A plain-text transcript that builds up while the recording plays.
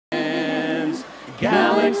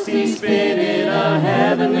Galaxies spin in a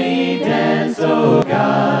heavenly dance, oh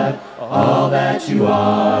God. All that you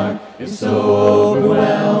are is so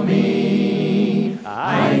overwhelming.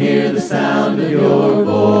 I hear the sound of your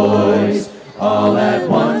voice. All at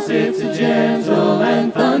once it's a gentle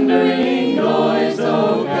and thundering noise,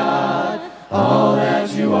 oh God. All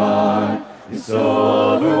that you are is so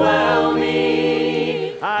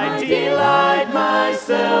overwhelming. I delight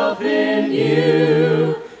myself in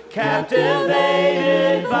you,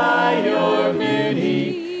 captivated by your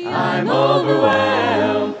beauty. I'm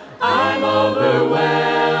overwhelmed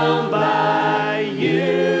by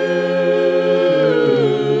you.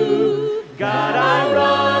 God, I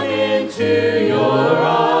run into your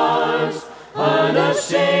arms,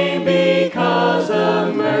 unashamed because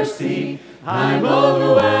of mercy. I'm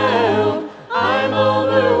overwhelmed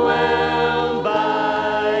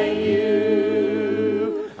by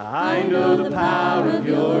you. I know the power of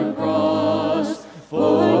your cross,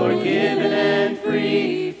 forgiven and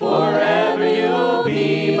free, forever you'll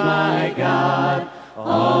be my God.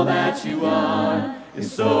 All that you are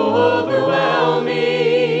is so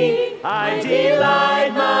overwhelming. I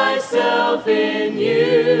delight myself in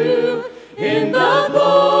you, in the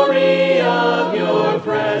glory of your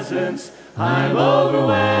presence. I'm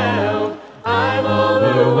overwhelmed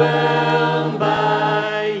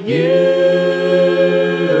by you.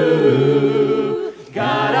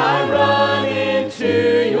 God, I run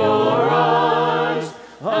into your arms,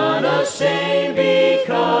 unashamed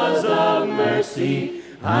because of mercy.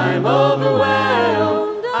 I'm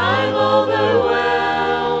overwhelmed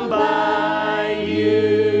by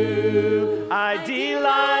you. I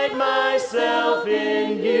delight myself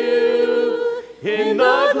in you, in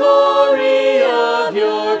the glory of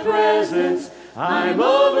your presence. I'm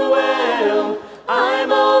overwhelmed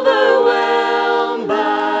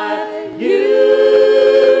by you.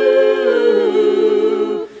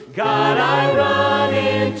 God, I run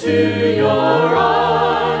into your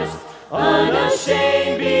arms,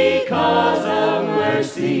 unashamed because of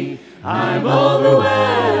mercy. I'm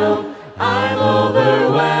overwhelmed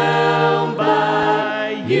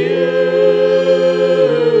by you.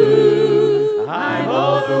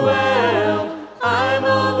 I'm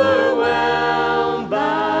overwhelmed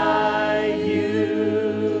by you.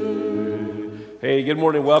 Hey, good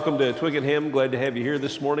morning. Welcome to Twickenham. Glad to have you here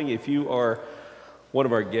this morning. If you are one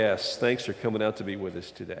of our guests, thanks for coming out to be with us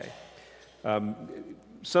today.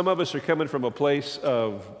 Some of us are coming from a place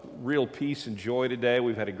of real peace and joy today.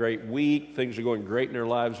 We've had a great week. Things are going great in our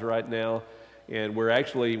lives right now. And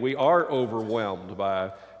we are overwhelmed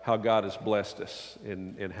by how God has blessed us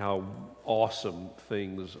and how awesome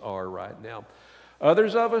things are right now.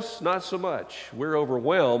 Others of us, not so much. We're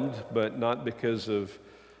overwhelmed, but not because of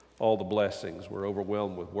all the blessings. We're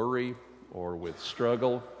overwhelmed with worry or with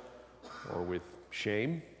struggle or with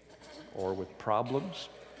shame or with problems.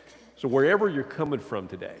 So wherever you're coming from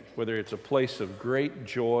today, whether it's a place of great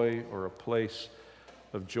joy or a place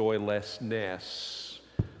of joylessness,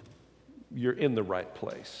 you're in the right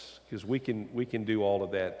place, because we can do all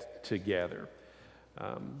of that together.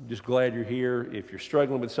 Just glad you're here. If you're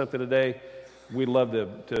struggling with something today, we'd love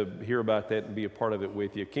to hear about that and be a part of it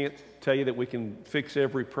with you. Can't tell you that we can fix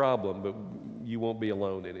every problem, but you won't be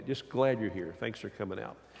alone in it. Just glad you're here. Thanks for coming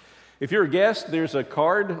out. If you're a guest, there's a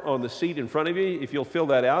card on the seat in front of you. If you'll fill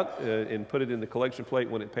that out and put it in the collection plate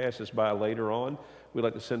when it passes by later on, we'd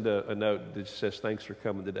like to send a note that says thanks for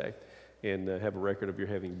coming today and have a record of your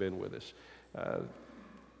having been with us.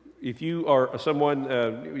 If you are someone,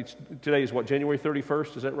 today is what, January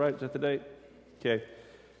 31st? Is that right? Is that the date? Okay.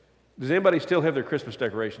 Does anybody still have their Christmas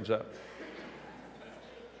decorations up?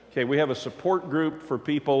 Okay, we have a support group for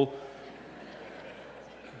people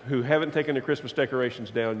who haven't taken their Christmas decorations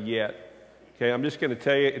down yet. Okay, I'm just going to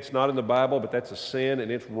tell you, it's not in the Bible, but that's a sin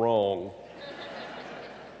and it's wrong.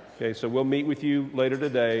 Okay, so we'll meet with you later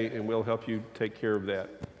today and we'll help you take care of that.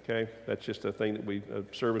 Okay, that's just a thing that a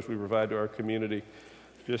service we provide to our community.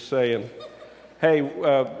 Just saying. Hey,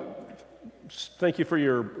 thank you for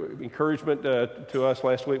your encouragement to us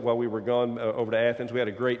last week while we were gone over to Athens. We had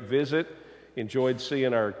a great visit. Enjoyed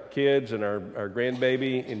seeing our kids and our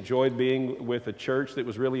grandbaby. Enjoyed being with a church that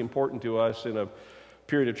was really important to us in a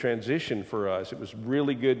period of transition for us. It was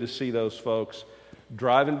really good to see those folks.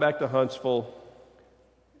 Driving back to Huntsville,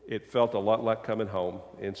 it felt a lot like coming home.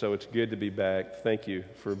 And so it's good to be back. Thank you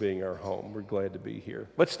for being our home. We're glad to be here.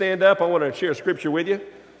 Let's stand up. I want to share scripture with you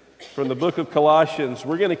from the book of Colossians.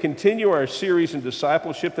 We're going to continue our series in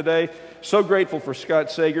discipleship today. So grateful for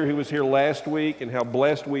Scott Sager, who was here last week, and how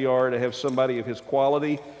blessed we are to have somebody of his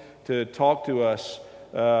quality to talk to us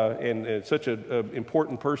and such an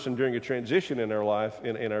important person during a transition in our life,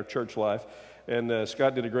 in our church life. And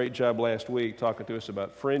Scott did a great job last week talking to us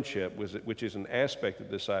about friendship, which is an aspect of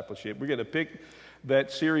discipleship. We're going to pick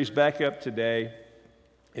that series back up today.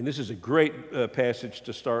 And this is a great passage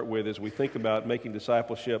to start with as we think about making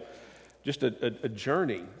discipleship just a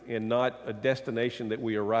journey and not a destination that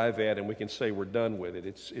we arrive at and we can say we're done with it.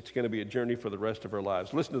 It's going to be a journey for the rest of our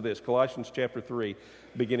lives. Listen to this, Colossians chapter 3,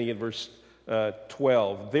 beginning in verse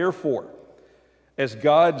 12. Therefore, as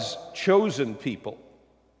God's chosen people,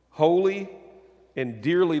 holy and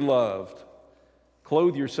dearly loved,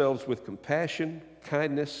 clothe yourselves with compassion,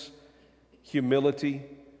 kindness, humility,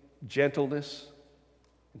 gentleness,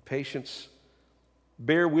 and patience.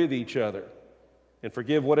 Bear with each other and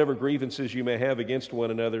forgive whatever grievances you may have against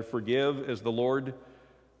one another. Forgive as the Lord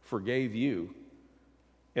forgave you.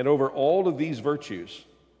 And over all of these virtues,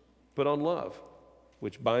 put on love,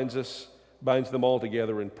 which binds them all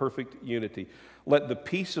together in perfect unity. Let the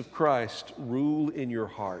peace of Christ rule in your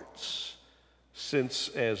hearts, since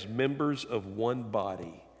as members of one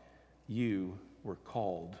body, you were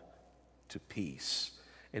called to peace.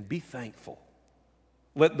 And be thankful.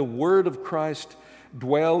 Let the word of Christ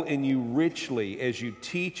dwell in you richly as you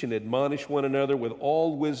teach and admonish one another with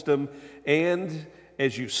all wisdom, and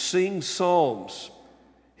as you sing psalms,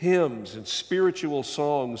 hymns, and spiritual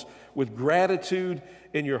songs with gratitude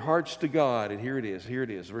in your hearts to God. And here it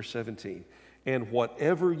is, verse 17. And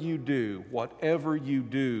whatever you do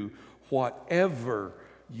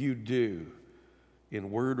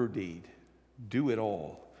in word or deed, do it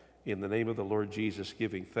all in the name of the Lord Jesus,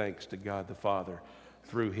 giving thanks to God the Father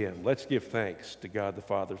through him. Let's give thanks to God the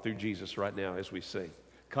Father through Jesus right now as we sing.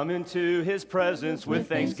 Come into his presence with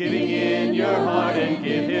thanksgiving in your heart and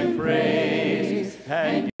give him praise,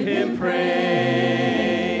 and give him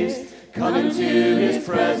praise. Come into his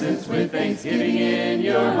presence with thanksgiving in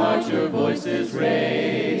your heart. Your voice is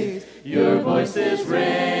raised, your voice is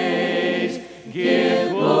raised.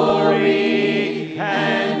 Give glory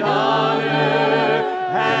and honor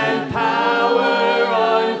and power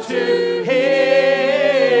unto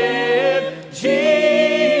him,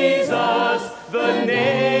 Jesus, the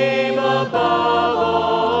name above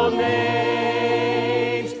all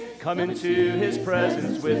names. Come into his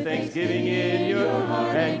presence with thanksgiving in your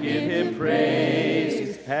heart and give him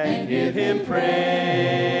praise, and give him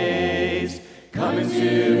praise. Come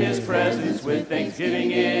into his presence with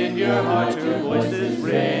thanksgiving in your heart. Your voice is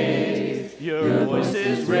raised, your voice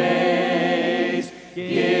is raised.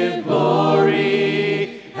 Give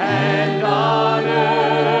glory and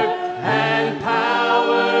honor and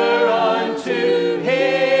power unto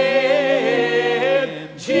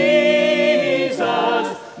him, Jesus,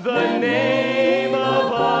 the name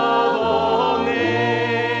above all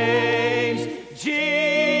names.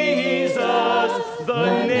 Jesus,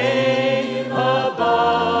 the name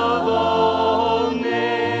above all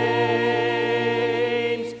names.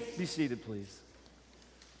 Be seated, please.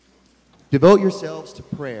 Devote yourselves to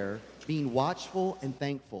prayer, being watchful and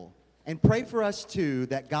thankful. And pray for us, too,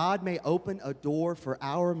 that God may open a door for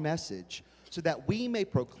our message, so that we may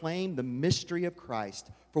proclaim the mystery of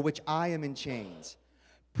Christ, for which I am in chains.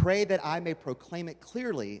 Pray that I may proclaim it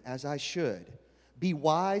clearly as I should. Be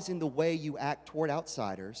wise in the way you act toward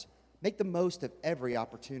outsiders. Make the most of every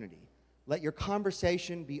opportunity. Let your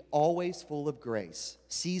conversation be always full of grace,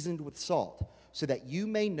 seasoned with salt, so that you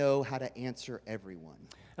may know how to answer everyone.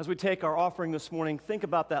 As we take our offering this morning, think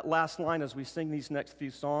about that last line as we sing these next few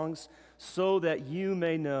songs, so that you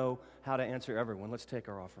may know how to answer everyone. Let's take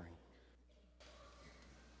our offering.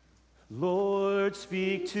 Lord,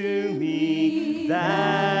 speak to me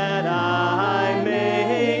that I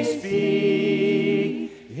may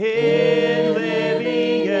speak in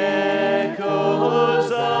living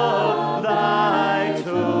echoes of thy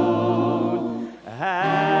tone,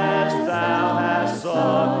 as thou hast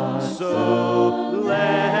sought, so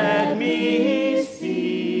let me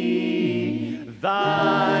see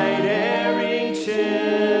thine erring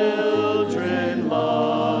children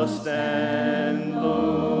lost and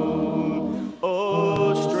lone.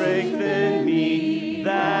 Oh, strengthen me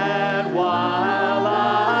that while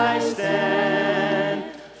I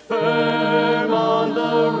stand firm on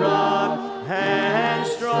the rock and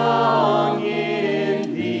strong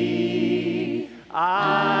in thee,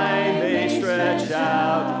 I may stretch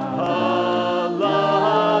out a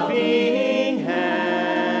loving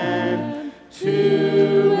hand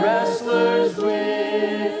to wrestlers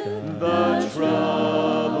with the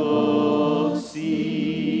troubled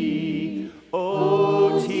sea.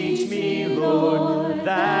 Oh, teach me, Lord,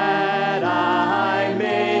 that I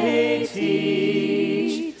may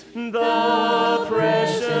teach the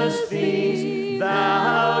precious things thou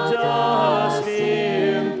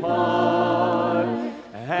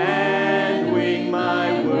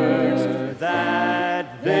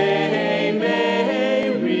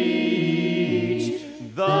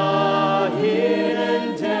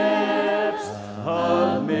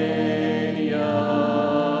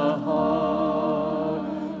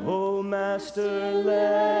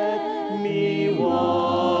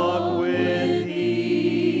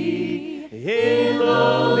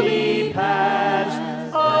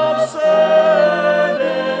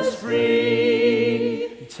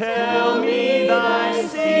Tell me thy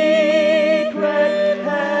secret,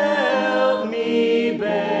 help me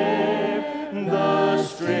bear the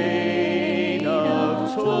strain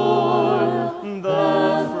of toil,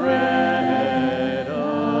 the fret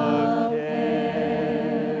of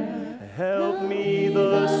care. Help me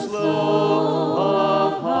the slow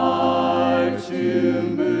of heart to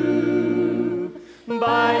move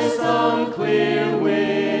by some clear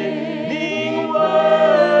winning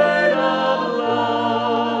word of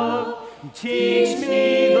love. Teach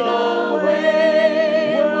me the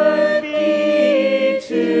wayward feet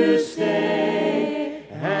to stay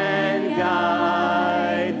and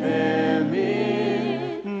guide them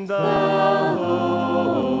in the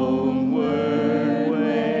homeward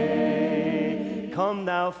way. Come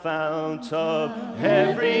thou fount of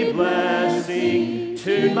every blessing,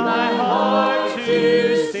 tune my heart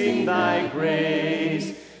to sing thy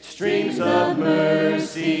grace. Streams of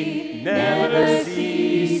mercy never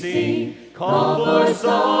ceasing, call for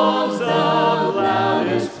songs of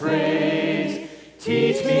loudest praise.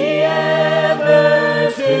 Teach me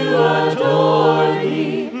ever to adore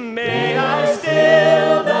thee. May I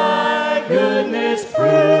still thy goodness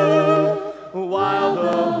prove, while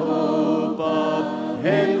the hope of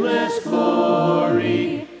endless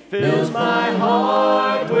glory fills my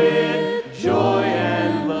heart with joy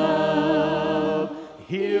and love.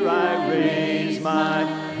 Here I raise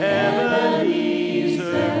my Ebenezer,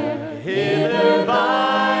 hither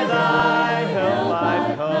by thy help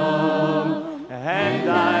I've come, and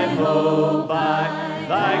I hope by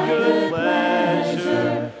thy good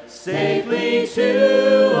pleasure safely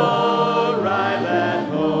to arrive at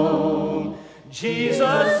home.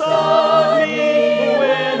 Jesus sought me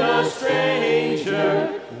when a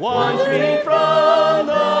stranger, wandering from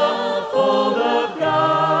the fold of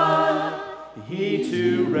God. He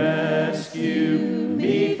to rescue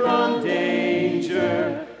me from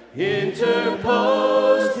danger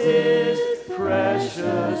interposed his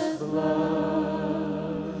precious blood.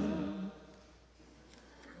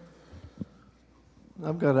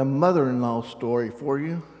 I've got a mother-in-law story for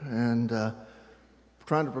you, and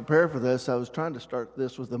trying to prepare for this, I was trying to start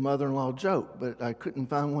this with a mother-in-law joke, but I couldn't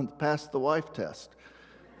find one that passed the wife test.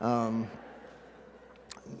 But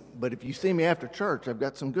if you see me after church, I've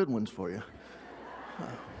got some good ones for you.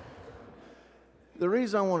 The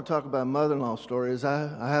reason I want to talk about a mother-in-law story is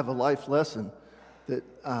I have a life lesson that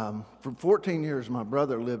for 14 years my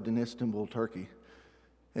brother lived in Istanbul, Turkey,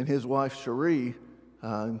 and his wife Cherie,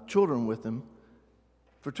 children with him.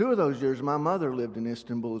 For 2 of those years, my mother lived in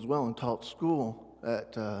Istanbul as well and taught school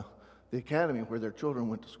at the academy where their children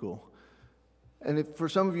went to school. And if, for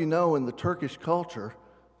some of you know, in the Turkish culture,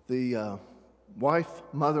 the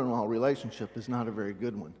wife-mother-in-law relationship is not a very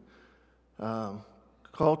good one.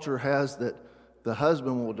 Culture has that the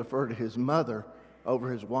husband will defer to his mother over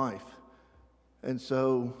his wife. And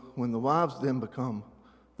so when the wives then become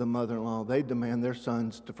the mother-in-law, they demand their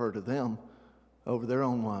sons defer to them over their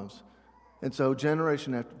own wives. And so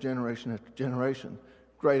generation after generation after generation,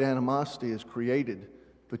 great animosity is created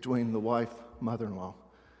between the wife, mother-in-law.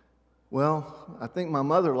 Well, I think my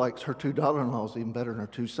mother likes her 2 daughter-in-laws even better than her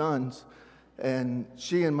 2 sons, and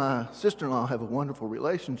she and my sister-in-law have a wonderful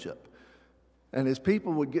relationship. And as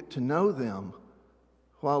people would get to know them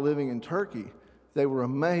while living in Turkey, they were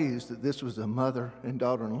amazed that this was a mother and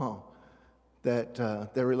daughter-in-law, that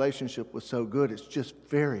their relationship was so good. It's just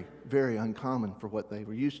very, very uncommon for what they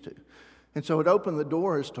were used to. And so it opened the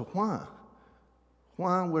door as to why.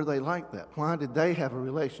 Why were they like that? Why did they have a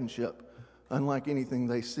relationship unlike anything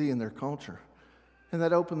they see in their culture? And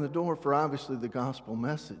that opened the door for, obviously, the gospel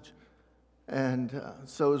message. And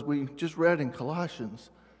so as we just read in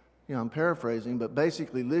Colossians, I'm paraphrasing, but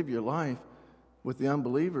basically live your life with the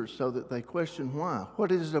unbelievers so that they question why. What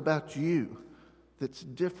is it about you that's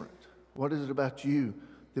different? What is it about you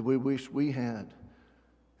that we wish we had?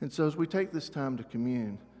 And so as we take this time to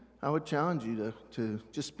commune, I would challenge you to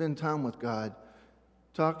just spend time with God,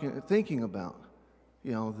 thinking about,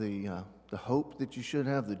 the hope that you should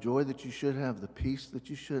have, the joy that you should have, the peace that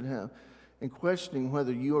you should have, and questioning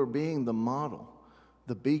whether you are being the model,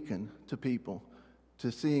 the beacon to people,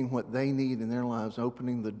 to seeing what they need in their lives,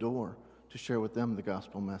 opening the door to share with them the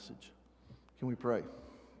gospel message. Can we pray?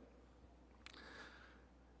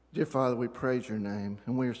 Dear Father, we praise your name,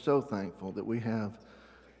 and we are so thankful that we have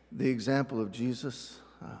the example of Jesus,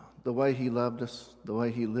 the way he loved us, the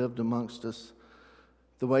way he lived amongst us,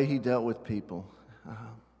 the way he dealt with people.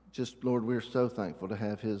 Just, Lord, we're so thankful to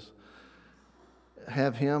have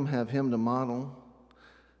him to model.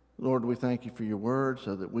 Lord, we thank you for your word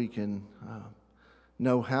so that we can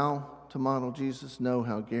know how to model Jesus, know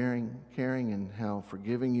how caring and how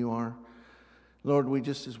forgiving you are. Lord,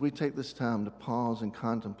 as we take this time to pause and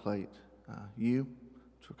contemplate you,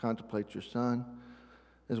 to contemplate your Son,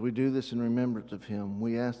 as we do this in remembrance of him,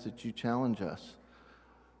 we ask that you challenge us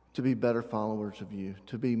to be better followers of you,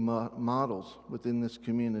 to be models within this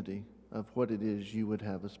community of what it is you would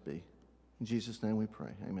have us be. In Jesus' name we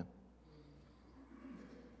pray. Amen.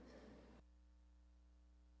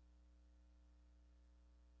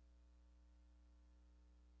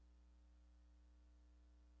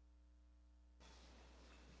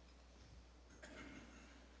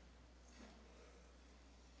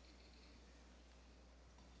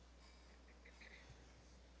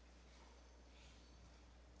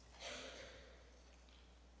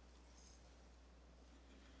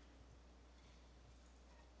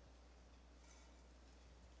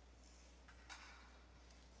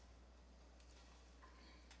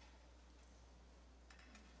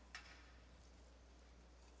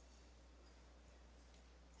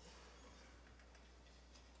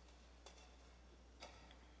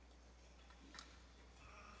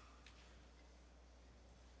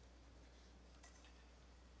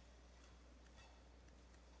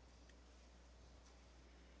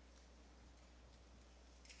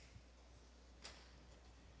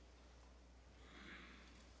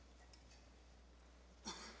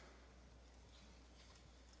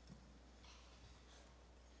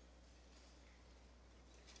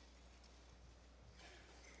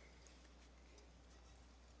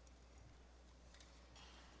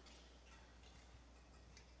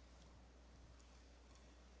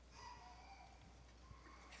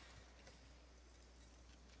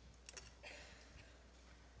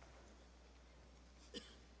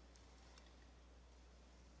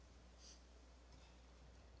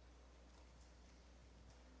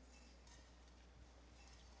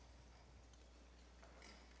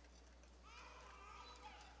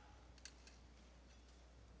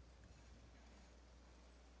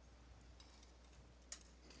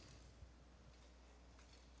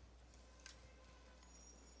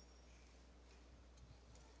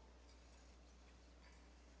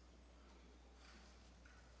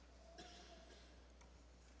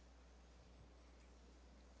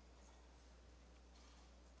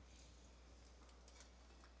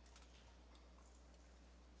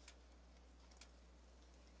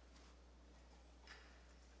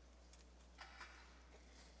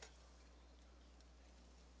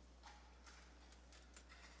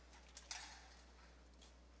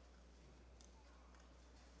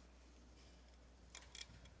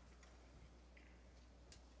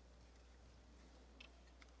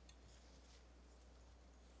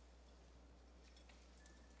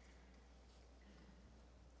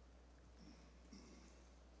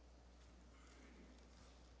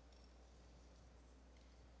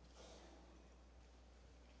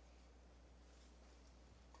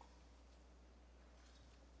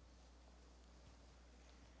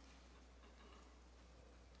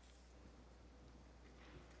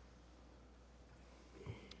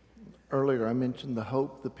 Earlier, I mentioned the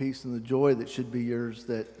hope, the peace, and the joy that should be yours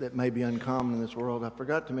that may be uncommon in this world. I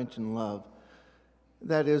forgot to mention love.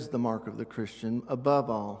 That is the mark of the Christian. Above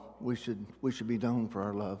all, we should be known for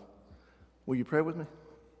our love. Will you pray with me?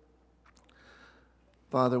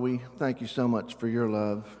 Father, we thank you so much for your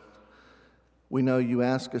love. We know you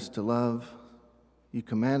ask us to love, you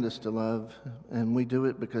command us to love, and we do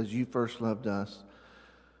it because you first loved us.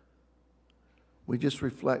 We just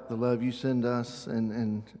reflect the love you send us,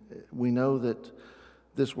 and we know that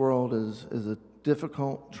this world is a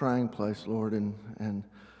difficult, trying place, Lord, and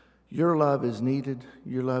your love is needed.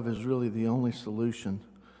 Your love is really the only solution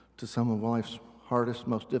to some of life's hardest,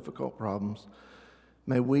 most difficult problems.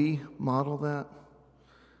 May we model that.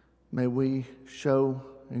 May we show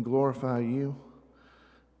and glorify you.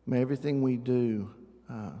 May everything we do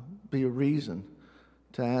be a reason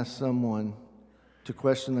to ask someone to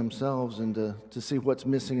question themselves and to see what's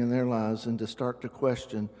missing in their lives and to start to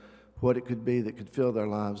question what it could be that could fill their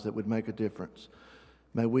lives that would make a difference.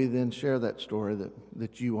 May we then share that story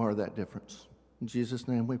that you are that difference. In Jesus'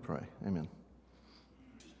 name we pray. Amen.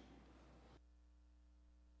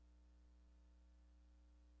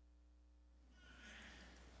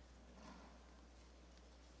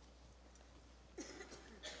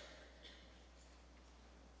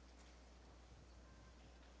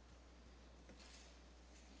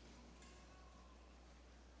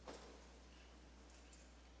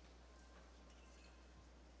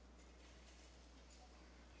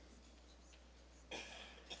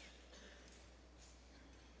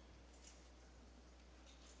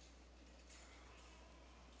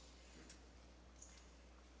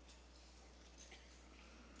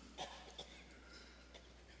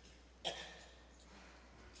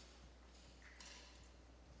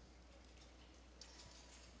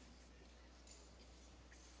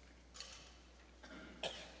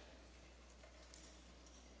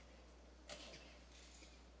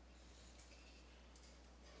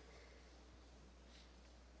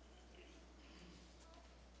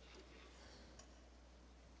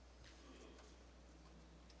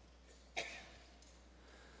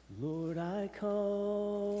 Lord, I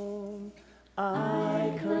come,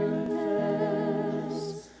 I confess,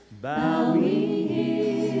 bowing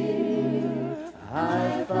here,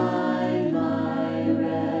 I find my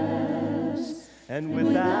rest, and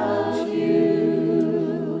without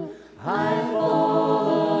you, I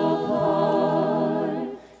fall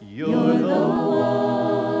apart. You're the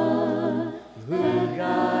one who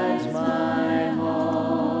guides my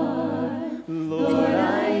heart. Lord,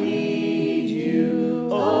 I need you.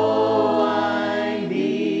 Oh, I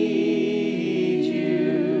need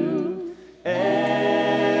you.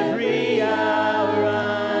 Every hour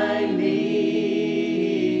I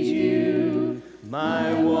need you.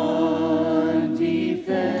 My one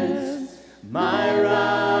defense, my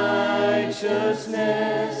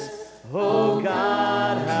righteousness. Oh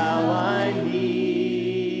God, how I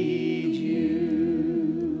need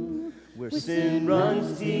you. Where sin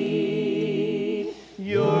runs deep,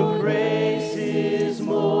 your grace is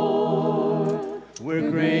more.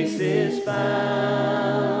 Where grace is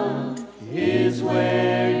found is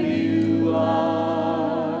where you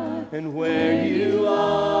are. And where you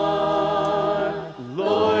are,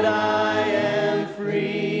 Lord, I am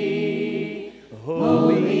free.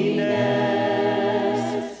 Holiness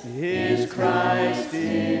is Christ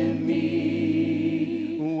in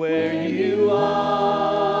me. Where you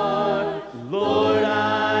are, Lord,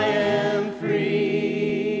 I am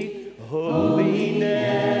free. Holiness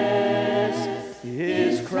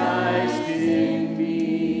is Christ in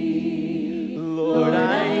me. Lord,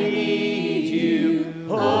 I need you.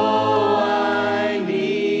 Oh, I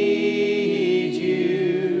need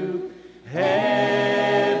you.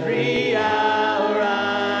 Every hour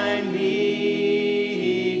I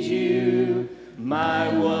need you. My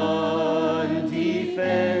one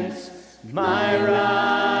defense, my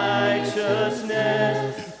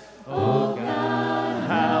righteousness. Oh God,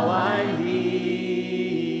 how I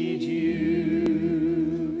need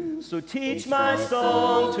you. So teach my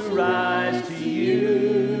song to rise to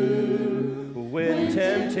you when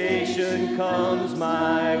temptation comes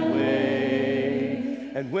my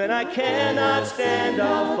way. And when I cannot stand,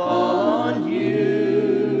 I'll fall on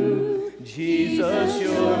you. Jesus,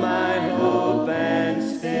 you're my hope and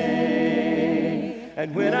stay.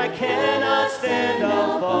 And when I cannot stand,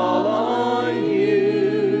 I'll fall on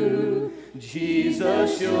you.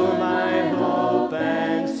 Jesus, you're my hope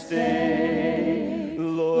and stay.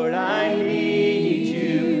 Lord, I need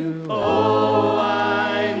you. Oh,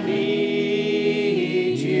 I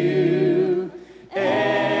need you.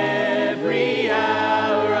 Every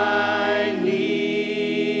hour I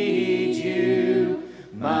need you.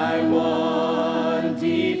 My one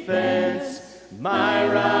defense, my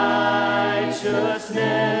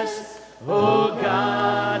righteousness. Oh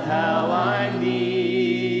God, how I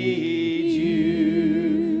need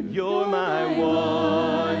you. You're my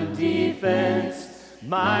one defense,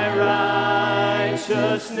 my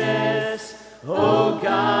righteousness. Oh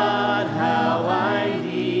God, how I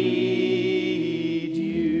need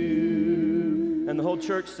you. And the whole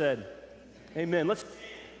church said, amen. Let's.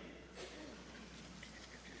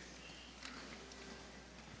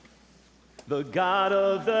 The God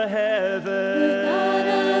of the heavens,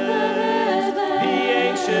 the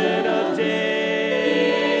Ancient of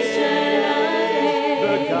Days,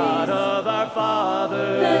 the God of our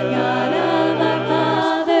fathers, and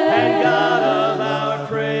God of our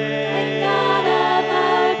praise, the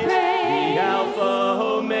Alpha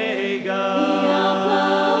Omega,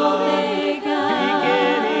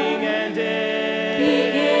 beginning and end,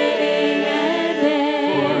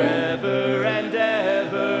 forever and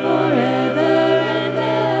ever.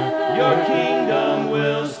 Your kingdom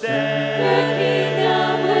will stand.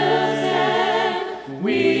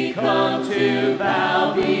 We come to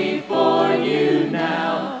bow before you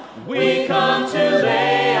now. We come to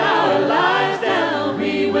lay our lives down.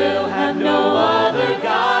 We will have no other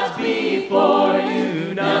gods before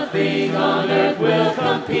you. Nothing on earth will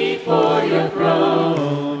compete for your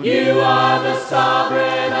throne. You are the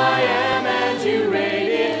sovereign I am, and you reign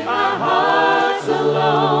in our hearts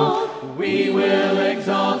alone. We will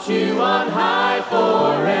exalt you on high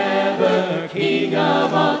forever, King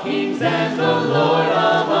of all kings and the Lord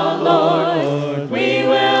of all lords. We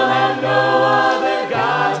will have no other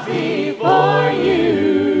gods before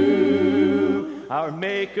you. Our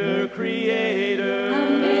Maker, Creator,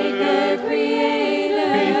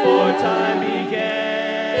 before time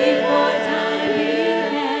began,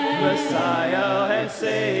 Messiah and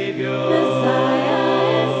Savior,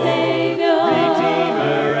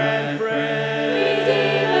 Redeemer and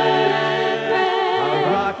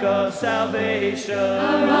salvation,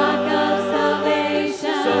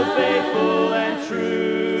 so faithful and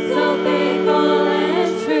true,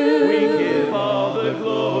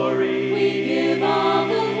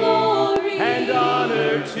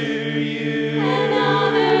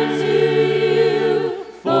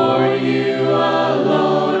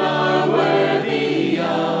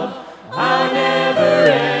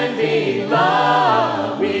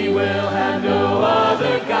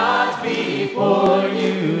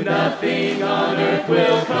 Nothing on earth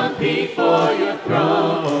will compete for your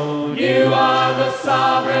throne. You are the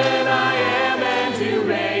sovereign I am, and you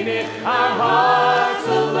reign in our hearts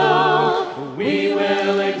alone. We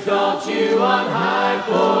will exalt you on high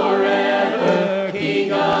forever,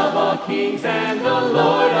 King of all kings and the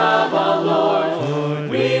Lord of all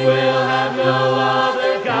lords. We will have no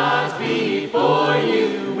other gods before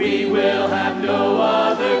you. We will have no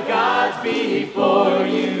other gods before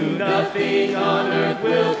you. Nothing on earth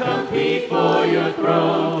will compete for your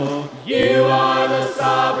throne. You are the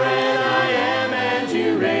sovereign I am, and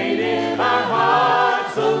you reign in our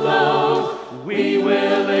hearts alone. We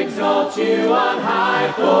will exalt you on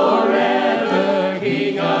high forever,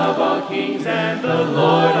 King of all kings and the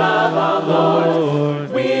Lord of all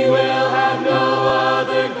lords. We will have no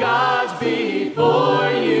other gods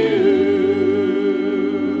before you.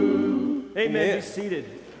 Amen. Be seated.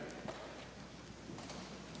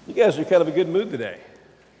 You guys are kind of a good mood today.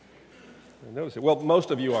 I notice it. Well,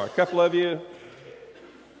 most of you are. A couple of you.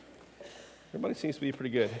 Everybody seems to be pretty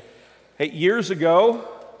good. Hey, years ago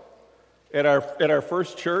at our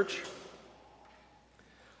first church,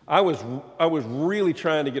 I was really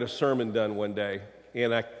trying to get a sermon done one day,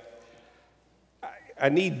 and I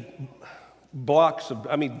need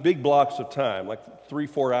big blocks of time, like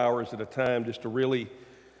 3-4 hours at a time, just to really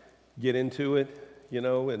get into it,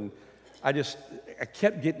 and I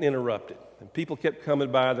kept getting interrupted, and people kept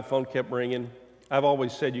coming by, the phone kept ringing. I've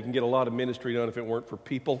always said you can get a lot of ministry done if it weren't for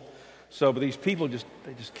people. But these people just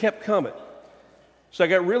kept coming. So I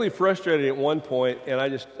got really frustrated at one point, and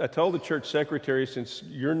I told the church secretary, since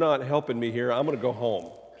you're not helping me here, I'm going to go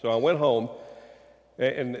home. So I went home,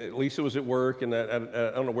 and Lisa was at work, and I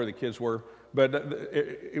don't know where the kids were, but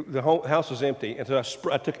the house was empty. And so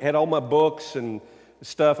I had all my books and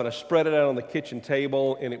stuff, and I spread it out on the kitchen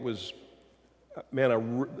table, and it was, man,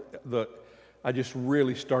 I just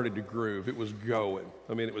really started to groove. It was going.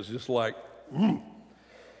 I mean, it was just like, And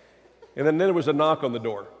then there was a knock on the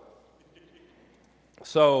door.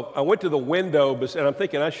 So I went to the window, and I'm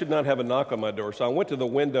thinking I should not have a knock on my door. So I went to the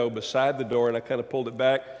window beside the door, and I kind of pulled it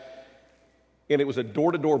back, and it was a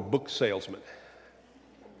door-to-door book salesman.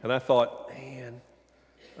 And I thought, man,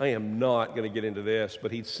 I am not going to get into this,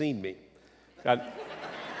 but he'd seen me. I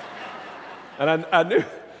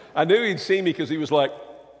knew he'd seen me because he was like,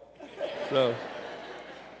 so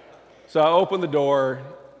I opened the door,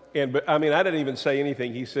 but I didn't even say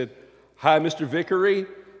anything. He said, "Hi, Mr. Vickery.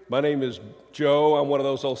 My name is Joe. I'm one of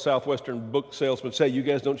those old Southwestern book salesmen. Say, you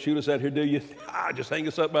guys don't shoot us out here, do you? Just hang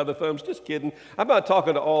us up by the thumbs. Just kidding. I'm not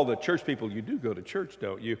talking to all the church people. You do go to church,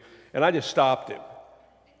 don't you?" And I just stopped him.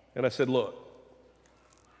 And I said, "Look,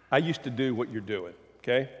 I used to do what you're doing,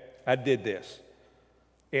 okay? I did this.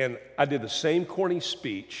 And I did the same corny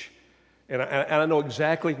speech, and I know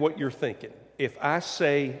exactly what you're thinking. If I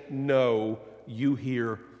say no, you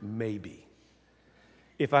hear maybe.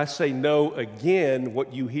 If I say no again,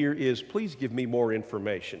 what you hear is, please give me more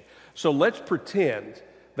information. So let's pretend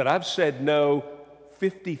that I've said no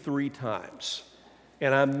 53 times,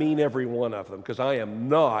 and I mean every one of them, because I am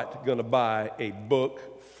not going to buy a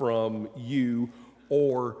book from you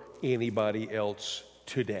or anybody else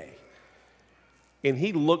today." And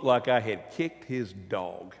he looked like I had kicked his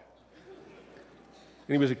dog.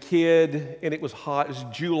 And he was a kid, and it was hot. It was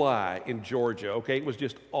July in Georgia, okay? It was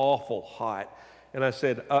just awful hot. And I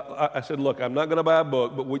said, "Look, I'm not going to buy a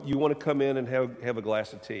book, but you want to come in and have a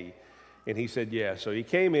glass of tea?" And he said, "Yeah." So he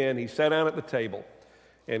came in, he sat down at the table,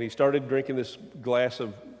 and he started drinking this glass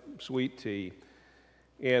of sweet tea.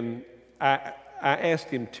 And I asked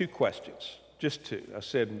him 2 questions, just 2. I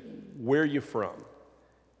said, "Where are you from?"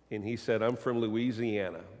 And he said, "I'm from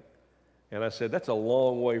Louisiana." And I said, "That's a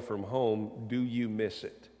long way from home. Do you miss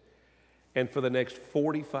it?" And for the next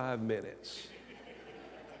 45 minutes,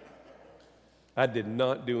 I did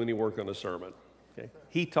not do any work on a sermon. Okay?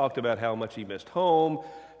 He talked about how much he missed home,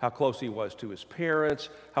 how close he was to his parents,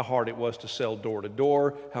 how hard it was to sell door to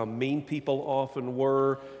door, how mean people often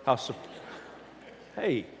were,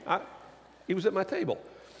 he was at my table.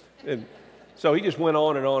 And so he just went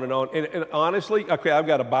on and on and on. And honestly, okay, I've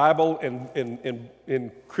got a Bible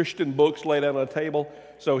and Christian books laid out on a table,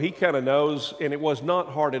 so he kind of knows, and it was not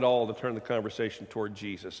hard at all to turn the conversation toward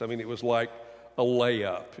Jesus. I mean, it was like a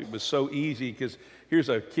layup. It was so easy, because here's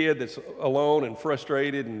a kid that's alone and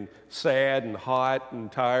frustrated and sad and hot and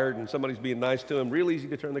tired, and somebody's being nice to him. Real easy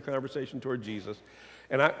to turn the conversation toward Jesus.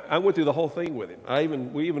 And I went through the whole thing with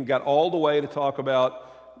him. We even got all the way to talk about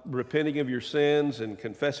repenting of your sins and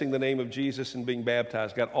confessing the name of Jesus and being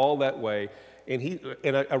baptized. Got all that way.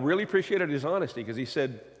 And I really appreciated his honesty, because he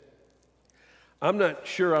said, I'm not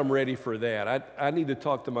sure I'm ready for that. I need to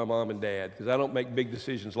talk to my mom and dad because I don't make big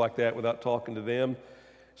decisions like that without talking to them.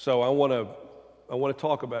 So I want to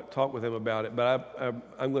talk with them about it. But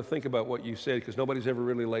I'm going to think about what you said because nobody's ever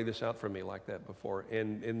really laid this out for me like that before.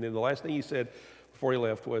 And then the last thing he said before he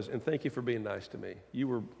left was, "And thank you for being nice to me.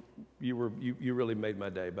 You really made my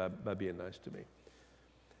day by being nice to me."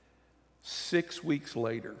 6 weeks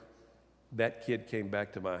later, that kid came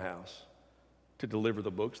back to my house to deliver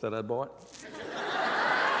the books that I bought.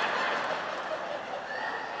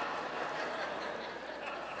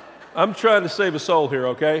 I'm trying to save a soul here,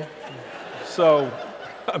 okay? So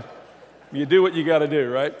you do what you got to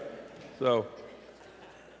do, right? So,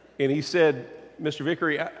 and he said, "Mr.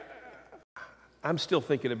 Vickery, I'm still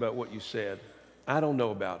thinking about what you said. I don't know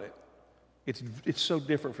about it. It's so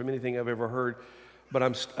different from anything I've ever heard, but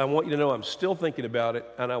I want you to know I'm still thinking about it,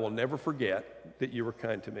 and I will never forget that you were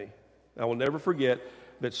kind to me. I will never forget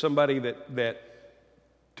that somebody that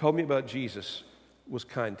told me about Jesus was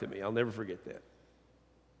kind to me. I'll never forget that."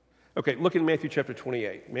 Okay, look in Matthew chapter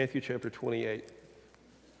 28. Matthew chapter 28.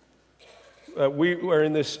 We are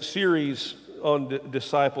in this series on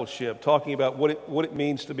discipleship, talking about what it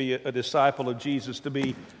means to be a disciple of Jesus, to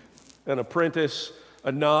be an apprentice,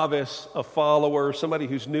 a novice, a follower, somebody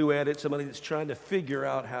who's new at it, somebody that's trying to figure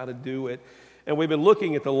out how to do it. And we've been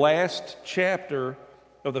looking at the last chapter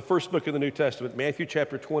of the first book of the New Testament, Matthew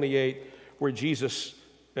chapter 28, where Jesus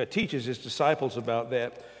teaches his disciples about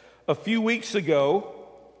that. A few weeks ago,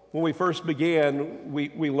 when we first began,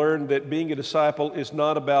 we learned that being a disciple is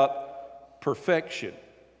not about perfection.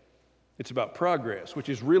 It's about progress, which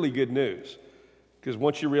is really good news. Because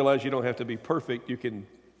once you realize you don't have to be perfect, you can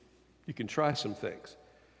try some things.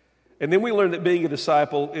 And then we learned that being a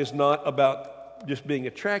disciple is not about just being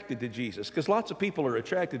attracted to Jesus, because lots of people are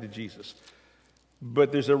attracted to Jesus.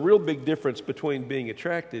 But there's a real big difference between being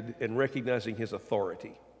attracted and recognizing his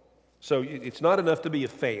authority. So it's not enough to be a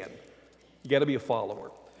fan. You got to be a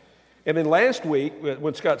follower. And then last week,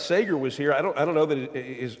 when Scott Sager was here, I don't know that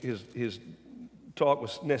his talk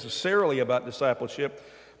was necessarily about discipleship,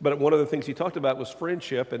 but one of the things he talked about was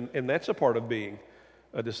friendship, and that's a part of being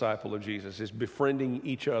a disciple of Jesus, is befriending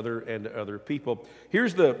each other and other people.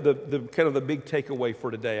 Here's the kind of the big takeaway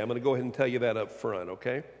for today. I'm going to go ahead and tell you that up front,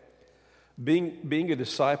 okay? Being a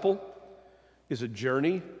disciple is a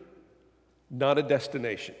journey, not a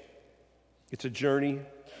destination. It's a journey,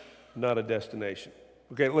 not a destination.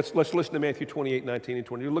 Okay, let's listen to Matthew 28, 19 and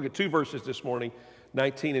 20. We'll look at two verses this morning,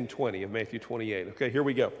 19 and 20 of Matthew 28. Okay, here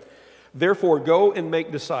we go. "Therefore, go and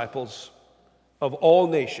make disciples of all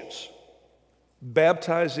nations,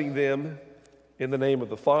 baptizing them in the name of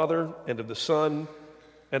the Father and of the Son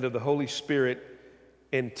and of the Holy Spirit,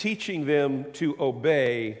 and teaching them to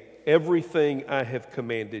obey everything I have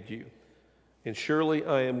commanded you. And surely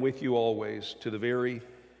I am with you always to the very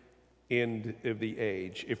end of the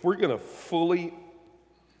age." If we're going to fully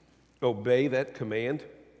obey that command,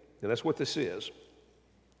 and that's what this is,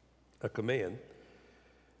 a command.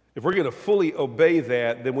 If we're going to fully obey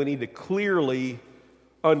that, then we need to clearly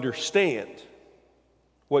understand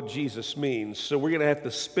what Jesus means. So we're going to have to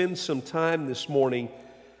spend some time this morning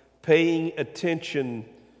paying attention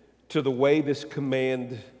to the way this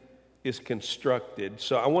command is constructed.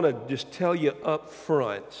 So I want to just tell you up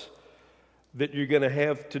front that you're going to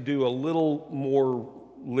have to do a little more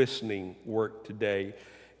listening work today.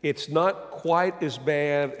 It's not quite as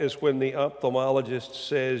bad as when the ophthalmologist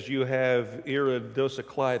says you have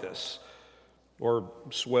iridociclitis, or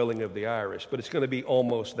swelling of the iris, but it's going to be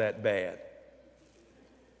almost that bad.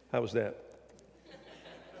 How was that?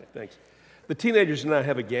 Thanks. The teenagers and I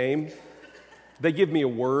have a game. They give me a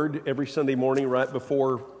word every Sunday morning right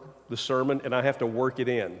before the sermon, and I have to work it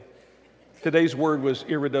in. Today's word was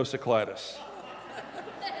iridociclitis.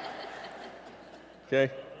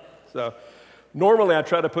 Okay? So normally I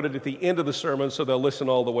try to put it at the end of the sermon so they'll listen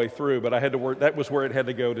all the way through, but I had to work, that was where it had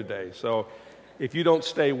to go today. So if you don't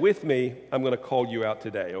stay with me, I'm going to call you out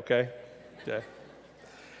today, okay? Okay.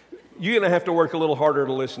 You're going to have to work a little harder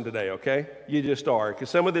to listen today, okay? You just are, because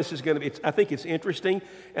some of this is going to be, I think it's interesting,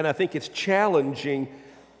 and I think it's challenging,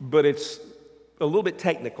 but it's a little bit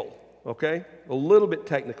technical, okay? A little bit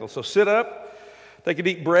technical. So sit up. Take a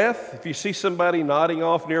deep breath. If you see somebody nodding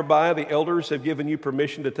off nearby, the elders have given you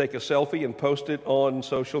permission to take a selfie and post it on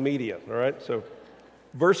social media, all right? So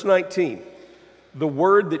verse 19, the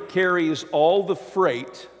word that carries all the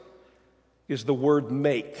freight is the word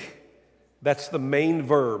make. That's the main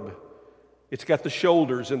verb. It's got the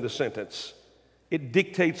shoulders in the sentence. It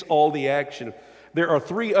dictates all the action. There are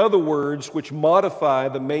three other words which modify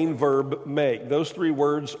the main verb make. Those three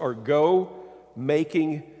words are go,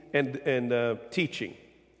 making, and teaching.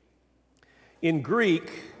 In Greek,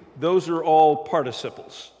 those are all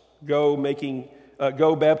participles. Go,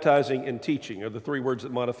 baptizing, and teaching are the three words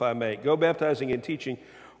that modify make. Go, baptizing, and teaching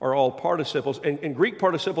are all participles. And Greek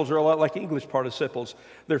participles are a lot like English participles.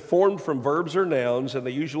 They're formed from verbs or nouns, and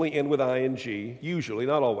they usually end with ing. Usually,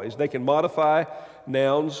 not always. They can modify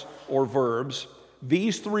nouns or verbs.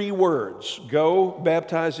 These three words, go,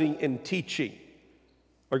 baptizing, and teaching,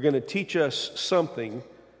 are going to teach us something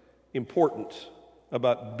important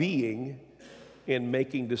about being and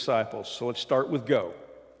making disciples. So let's start with go.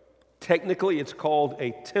 Technically, it's called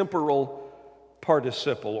a temporal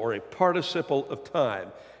participle or a participle of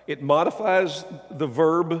time. It modifies the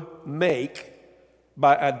verb make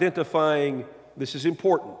by identifying, this is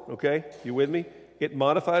important, okay? You with me? It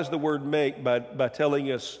modifies the word make by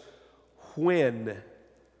telling us when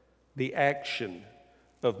the action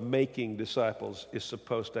of making disciples is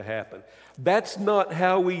supposed to happen. That's not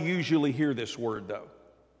how we usually hear this word, though.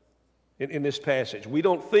 In this passage, we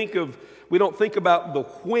don't think about the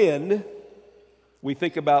when, we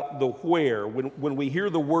think about the where. When we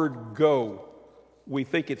hear the word go, we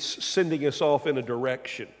think it's sending us off in a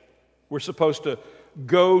direction. We're supposed to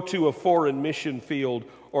go to a foreign mission field,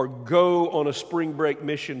 or go on a spring break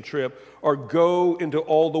mission trip, or go into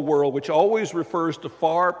all the world, which always refers to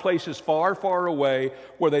places far, far away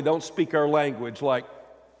where they don't speak our language, like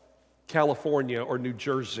California or New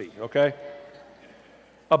Jersey, okay?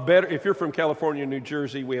 If you're from California, New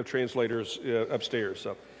Jersey, we have translators upstairs.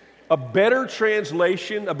 So, a better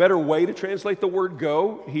translation, a better way to translate the word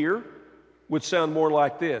go here would sound more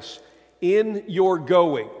like this: in your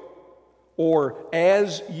going, or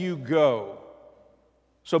as you go.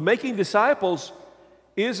 So making disciples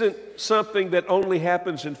isn't something that only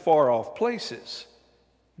happens in far-off places.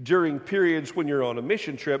 During periods when you're on a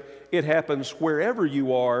mission trip, it happens wherever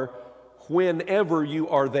you are, whenever you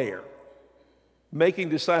are there. Making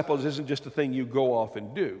disciples isn't just a thing you go off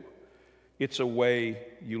and do. It's a way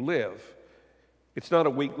you live. It's not a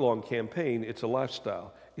week-long campaign. It's a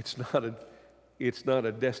lifestyle. It's not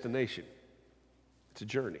a destination. It's a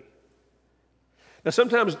journey. Now,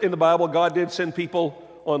 sometimes in the Bible, God did send people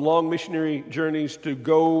on long missionary journeys to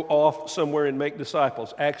go off somewhere and make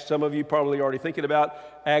disciples. Acts, some of you probably already thinking about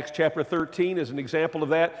Acts chapter 13 is an example of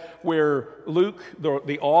that, where Luke,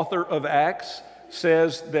 the author of Acts,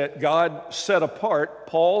 says that God set apart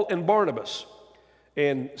Paul and Barnabas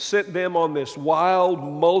and sent them on this wild,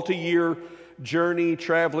 multi-year journey,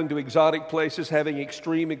 traveling to exotic places, having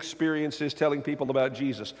extreme experiences, telling people about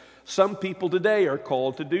Jesus. Some people today are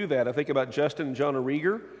called to do that. I think about Justin and John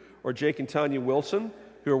Rieger, or Jake and Tanya Wilson,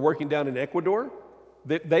 who are working down in Ecuador.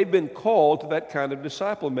 They've been called to that kind of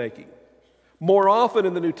disciple making. More often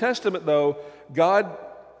in the New Testament, though,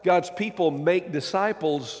 God's people make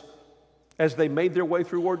disciples as they made their way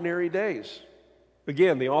through ordinary days.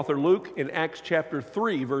 Again, the author Luke in Acts chapter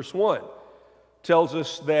 3, verse 1, tells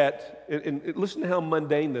us that, and listen to how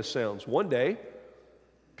mundane this sounds. One day,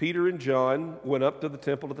 Peter and John went up to the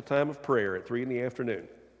temple at the time of prayer at 3 in the afternoon.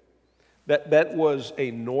 That was a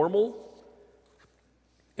normal,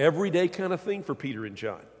 everyday kind of thing for Peter and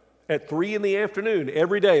John. At 3 in the afternoon,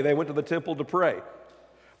 every day, they went to the temple to pray.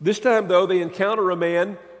 This time, though, they encounter a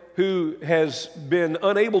man who has been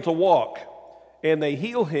unable to walk, and they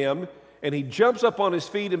heal him, and he jumps up on his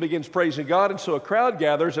feet and begins praising God, and so a crowd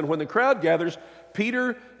gathers, and when the crowd gathers,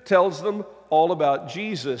 Peter tells them all about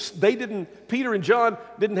Jesus. Peter and John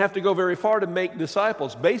didn't have to go very far to make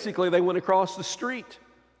disciples. Basically, they went across the street.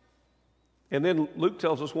 And then Luke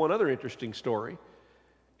tells us one other interesting story.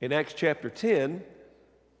 In Acts chapter 10,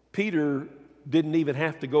 Peter didn't even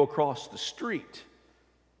have to go across the street.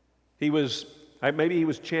 Maybe he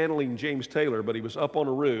was channeling James Taylor, but he was up on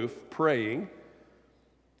a roof praying,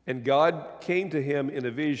 and God came to him in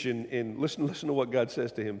a vision, and listen to what God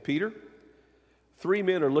says to him. Peter, 3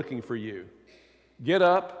 men are looking for you. Get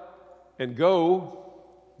up and go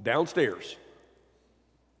downstairs.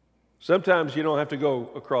 Sometimes you don't have to go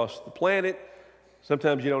across the planet.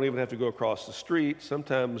 Sometimes you don't even have to go across the street.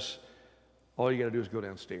 Sometimes all you got to do is go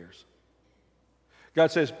downstairs. God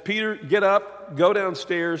says, Peter, get up, go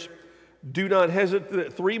downstairs. Do not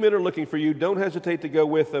hesitate. 3 men are looking for you. Don't hesitate to go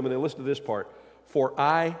with them. And then listen to this part. For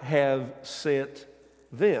I have sent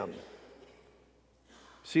them.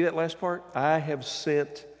 See that last part? I have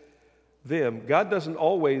sent them. God doesn't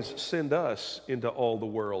always send us into all the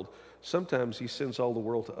world. Sometimes he sends all the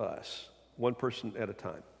world to us, one person at a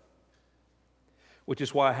time. Which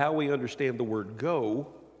is why how we understand the word go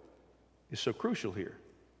is so crucial here.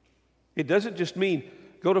 It doesn't just mean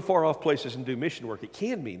go to far off places and do mission work. It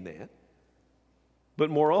can mean that. But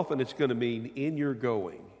more often it's going to mean in your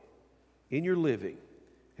going, in your living,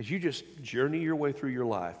 as you just journey your way through your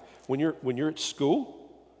life. when you're at school,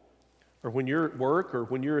 or when you're at work, or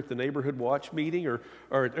when you're at the neighborhood watch meeting, or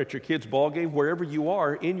at your kid's ball game, wherever you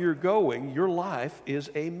are, in your going, your life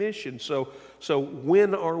is a mission. So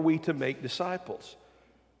when are we to make disciples?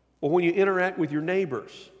 Well, when you interact with your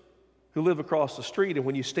neighbors who live across the street, and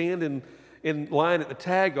when you stand in line at the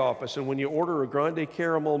tag office, and when you order a grande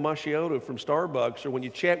caramel macchiato from Starbucks, or when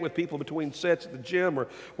you chat with people between sets at the gym, or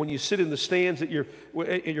when you sit in the stands at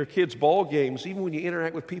your kids' ball games, even when you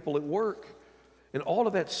interact with people at work. And all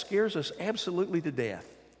of that scares us absolutely to death.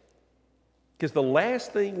 Because the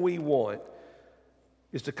last thing we want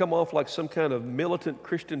is to come off like some kind of militant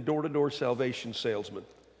Christian door-to-door salvation salesman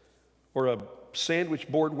or a sandwich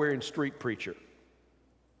board-wearing street preacher.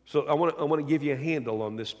 So I want to give you a handle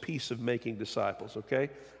on this piece of making disciples, okay?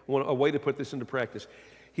 I want a way to put this into practice.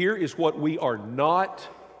 Here is what we are not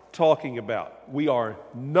talking about. We are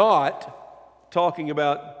not talking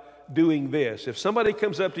about doing this. If somebody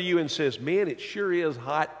comes up to you and says, man, it sure is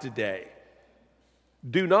hot today,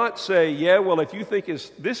 do not say, yeah, well, if you think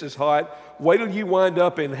this is hot, wait till you wind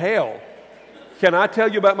up in hell. Can I tell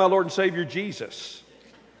you about my Lord and Savior Jesus?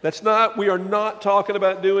 We are not talking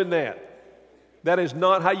about doing that. That is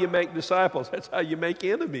not how you make disciples. That's how you make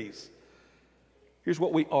enemies. Here's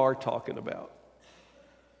what we are talking about.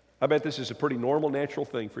 I bet this is a pretty normal, natural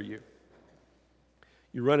thing for you.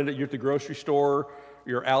 You're at the grocery store,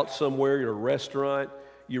 you're out somewhere, you're at a restaurant,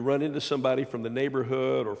 you run into somebody from the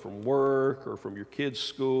neighborhood or from work or from your kid's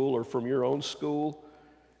school or from your own school,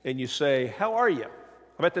 and you say, how are you?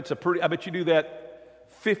 I bet you do that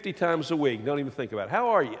 50 times a week. Don't even think about it. How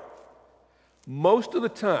are you? Most of the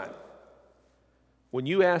time, when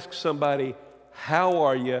you ask somebody, how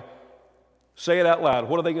are you, say it out loud.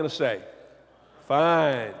 What are they going to say?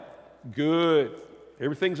 Fine, good,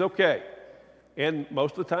 everything's okay. And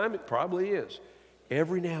most of the time, it probably is.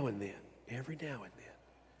 Every now and then,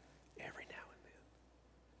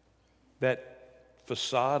 that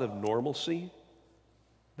facade of normalcy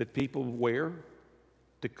that people wear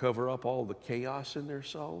to cover up all the chaos in their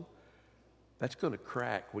soul, that's going to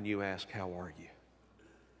crack when you ask, how are you?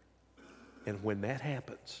 And when that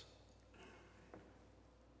happens,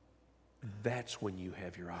 that's when you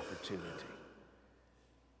have your opportunity.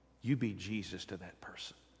 You be Jesus to that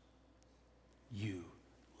person. You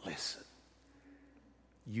listen.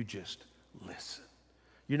 You just listen.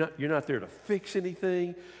 You're not there to fix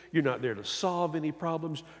anything. You're not there to solve any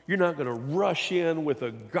problems. You're not going to rush in with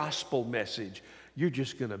a gospel message. You're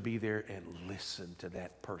just going to be there and listen to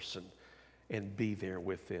that person and be there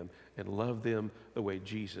with them and love them the way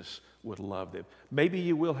Jesus would love them. Maybe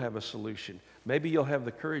you will have a solution. Maybe you'll have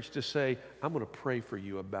the courage to say, I'm going to pray for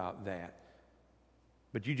you about that.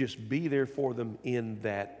 But you just be there for them in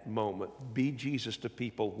that moment. Be Jesus to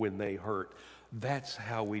people when they hurt. That's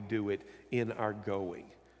how we do it in our going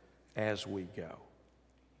as we go.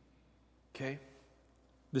 Okay?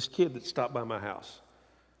 This kid that stopped by my house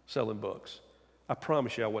selling books, I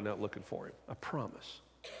promise you I wasn't out looking for him. I promise.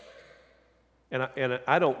 And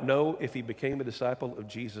I don't know if he became a disciple of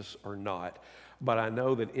Jesus or not, but I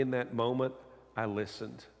know that in that moment I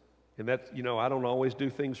listened. And that, I don't always do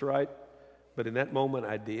things right, but in that moment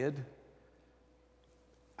I did.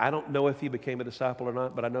 I don't know if he became a disciple or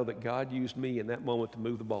not, but I know that God used me in that moment to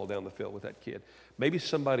move the ball down the field with that kid. Maybe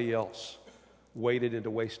somebody else waded into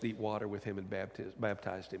waist-deep water with him and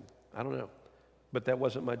baptized him. I don't know. But that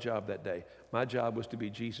wasn't my job that day. My job was to be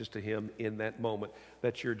Jesus to him in that moment.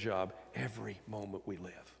 That's your job every moment we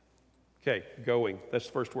live. Okay, going. That's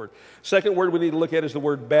the first word. Second word we need to look at is the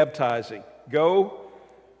word baptizing. Go.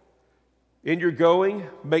 In your going,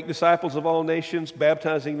 make disciples of all nations,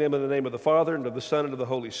 baptizing them in the name of the Father and of the Son and of the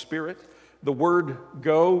Holy Spirit. The word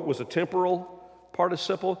go was a temporal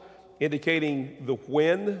participle indicating the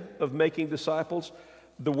when of making disciples.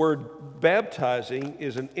 The word baptizing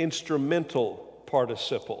is an instrumental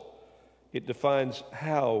participle. It defines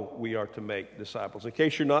how we are to make disciples. In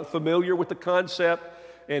case you're not familiar with the concept,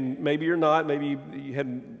 and maybe you're not, maybe you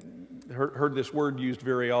hadn't heard this word used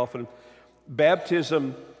very often,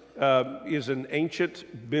 baptism is an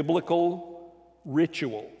ancient biblical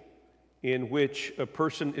ritual in which a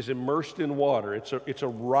person is immersed in water. It's a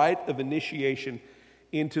rite of initiation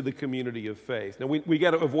into the community of faith. Now, we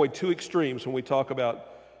got to avoid two extremes when we talk about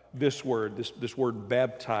this word, this word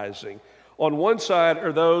baptizing. On one side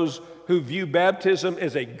are those who view baptism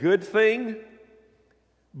as a good thing,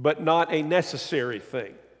 but not a necessary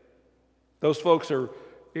thing. Those folks are,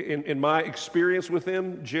 in my experience with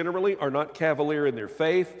them, generally are not cavalier in their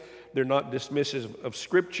faith. They're not dismissive of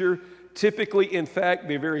Scripture. Typically, in fact,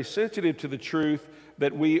 they're very sensitive to the truth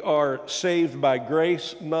that we are saved by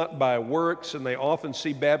grace, not by works, and they often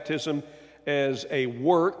see baptism as a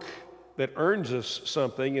work that earns us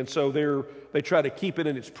something, and so they try to keep it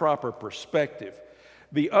in its proper perspective.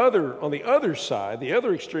 On the other side, the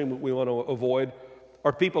other extreme that we want to avoid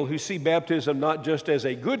are people who see baptism not just as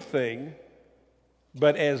a good thing,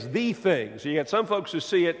 but as the thing. So you got some folks who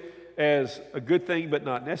see it as a good thing but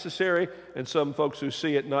not necessary, and some folks who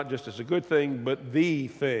see it not just as a good thing but the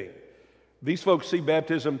thing. These folks see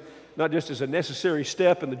baptism not just as a necessary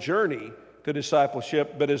step in the journey to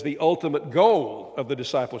discipleship, but as the ultimate goal of the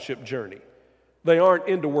discipleship journey. They aren't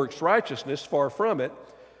into works righteousness, far from it.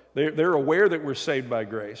 They're aware that we're saved by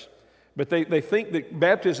grace, but they think that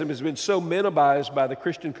baptism has been so minimized by the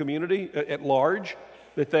Christian community at large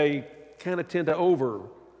that they kind of tend to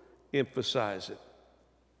overemphasize it.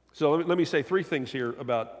 So let me say three things here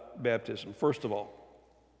about baptism. First of all,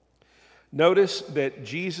 notice that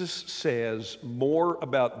Jesus says more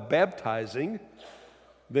about baptizing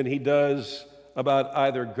than he does about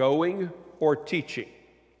either going or teaching.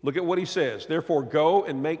 Look at what he says. Therefore, go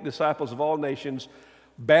and make disciples of all nations,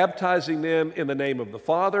 baptizing them in the name of the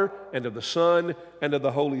Father and of the Son and of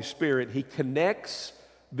the Holy Spirit. He connects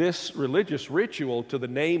this religious ritual to the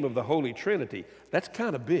name of the Holy Trinity. That's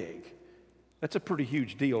kind of big. That's a pretty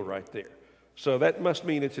huge deal right there. So that must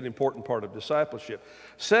mean it's an important part of discipleship.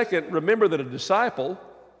 Second, remember that a disciple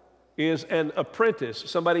is an apprentice,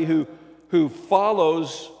 somebody who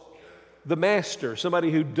follows the master,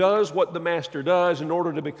 somebody who does what the master does in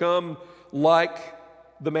order to become like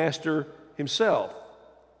the master himself.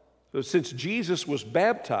 So since Jesus was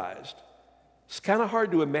baptized, it's kind of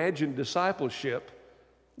hard to imagine discipleship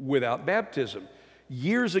without baptism.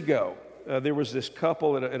 Years ago, there was this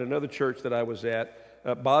couple at another church that I was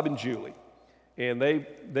at, Bob and Julie, and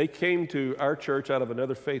they came to our church out of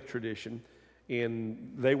another faith tradition,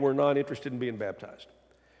 and they were not interested in being baptized.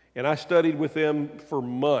 And I studied with them for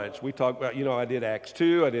months. We talked about, I did Acts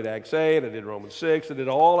 2, I did Acts 8, I did Romans 6, I did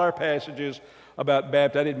all our passages about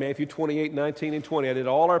baptism. I did Matthew 28, 19, and 20. I did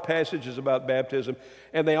all our passages about baptism.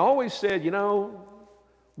 And they always said,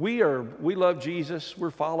 we love Jesus,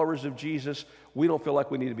 we're followers of Jesus, we don't feel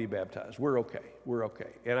like we need to be baptized. We're okay.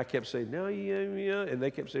 And I kept saying, no, yeah, and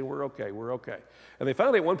they kept saying, we're okay. And they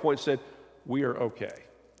finally at one point said, we are okay.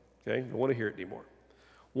 Okay, I don't want to hear it anymore.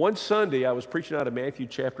 One Sunday, I was preaching out of Matthew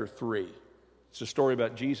chapter 3. It's a story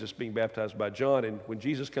about Jesus being baptized by John, and when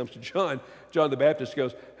Jesus comes to John the Baptist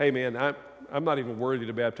goes, hey man, I'm not even worthy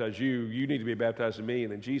to baptize you. You need to be baptized in me.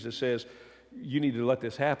 And then Jesus says, you need to let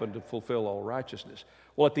this happen to fulfill all righteousness.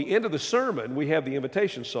 Well, at the end of the sermon, we have the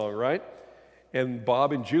invitation song, right? And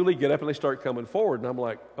Bob and Julie get up and they start coming forward, and I'm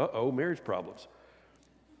like, uh-oh, marriage problems.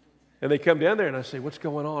 And they come down there, and I say, what's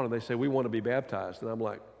going on? And they say, we want to be baptized. And I'm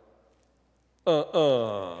like,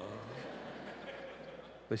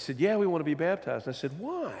 They said, yeah, we want to be baptized. And I said,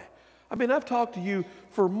 why? I mean, I've talked to you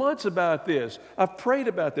for months about this. I've prayed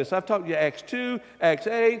about this. I've talked to you Acts 2, Acts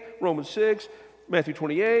 8, Romans 6, Matthew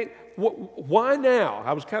 28. Why now?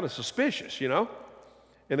 I was kind of suspicious, And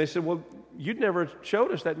they said, well, you'd never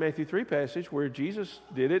showed us that Matthew 3 passage where Jesus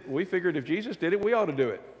did it. We figured if Jesus did it, we ought to do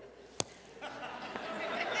it.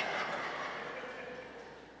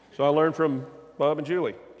 So I learned from Bob and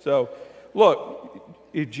Julie. So, look,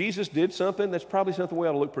 if Jesus did something, that's probably something we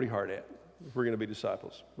ought to look pretty hard at if we're going to be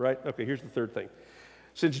disciples, right? Okay, here's the third thing.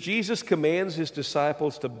 Since Jesus commands his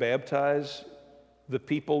disciples to baptize the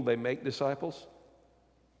people they make disciples,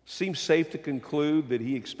 seems safe to conclude that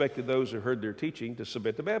he expected those who heard their teaching to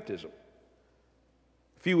submit to baptism.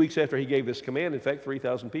 A few weeks after he gave this command, in fact,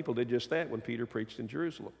 3,000 people did just that when Peter preached in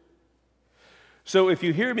Jerusalem. So if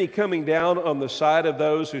you hear me coming down on the side of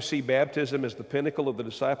those who see baptism as the pinnacle of the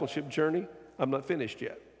discipleship journey, I'm not finished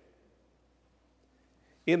yet.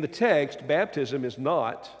 In the text, baptism is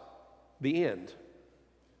not the end.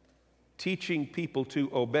 Teaching people to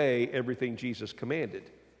obey everything Jesus commanded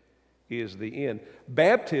is the end.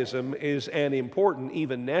 Baptism is an important,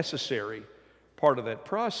 even necessary part of that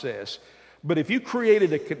process. But if you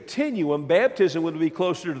created a continuum, baptism would be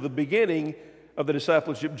closer to the beginning of the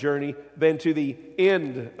discipleship journey than to the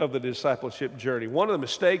end of the discipleship journey. One of the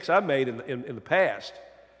mistakes I made in the past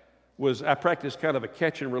was I practiced kind of a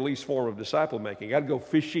catch and release form of disciple making. I'd go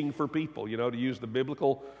fishing for people, to use the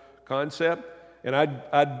biblical concept. And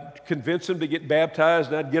I'd convince them to get baptized,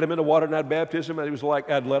 and I'd get them in the water, and I'd baptize them, and it was like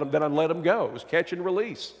I'd let them go. It was catch and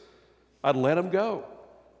release. I'd let them go.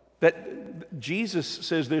 That Jesus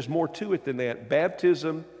says there's more to it than that.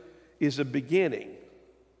 Baptism is a beginning,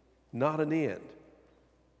 not an end.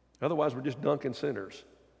 Otherwise, we're just dunking sinners.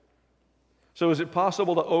 So is it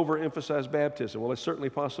possible to overemphasize baptism? Well, it's certainly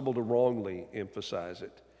possible to wrongly emphasize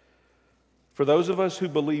it. For those of us who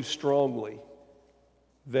believe strongly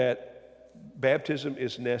that baptism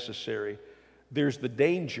is necessary, there's the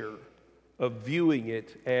danger of viewing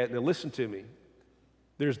it as, now listen to me,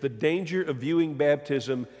 there's the danger of viewing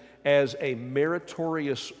baptism as a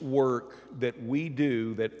meritorious work that we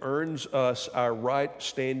do that earns us our right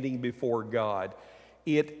standing before God.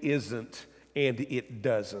 It isn't, and it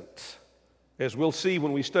doesn't. As we'll see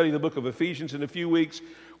when we study the book of Ephesians in a few weeks,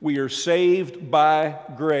 we are saved by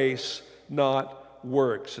grace, not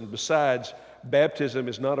works. And besides, baptism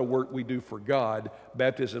is not a work we do for God.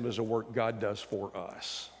 Baptism is a work God does for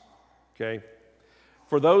us. Okay?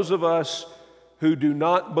 For those of us who do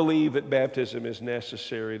not believe that baptism is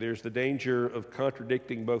necessary, there's the danger of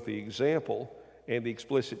contradicting both the example and the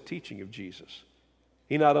explicit teaching of Jesus.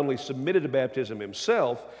 He not only submitted to baptism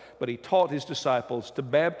himself, but he taught his disciples to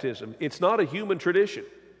baptism. It's not a human tradition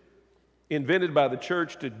invented by the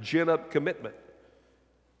church to gin up commitment.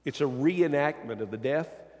 It's a reenactment of the death,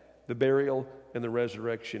 the burial, and the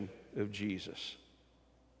resurrection of Jesus.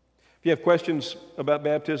 If you have questions about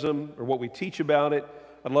baptism or what we teach about it,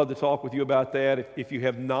 I'd love to talk with you about that. If you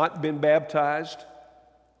have not been baptized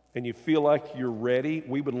and you feel like you're ready,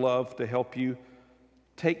 we would love to help you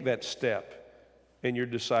take that step in your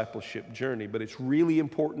discipleship journey. But it's really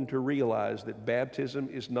important to realize that baptism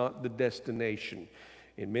is not the destination.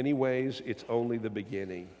 In many ways, it's only the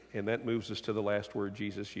beginning. And that moves us to the last word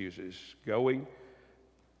Jesus uses: going,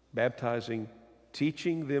 baptizing,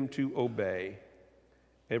 teaching them to obey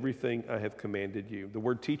everything I have commanded you. The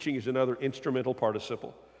word teaching is another instrumental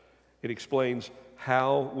participle. It explains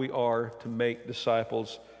how we are to make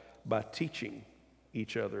disciples by teaching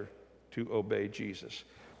each other to obey Jesus.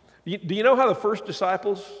 Do you know how the first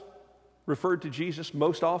disciples referred to Jesus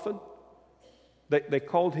most often? They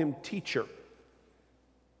called him teacher.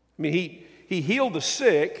 I mean, he healed the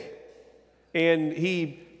sick, and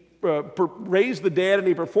he raised the dead, and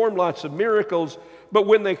he performed lots of miracles. But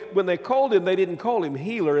when they called him, they didn't call him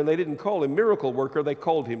healer, and they didn't call him miracle worker. They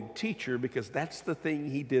called him teacher, because that's the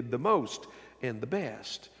thing he did the most and the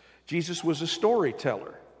best. Jesus was a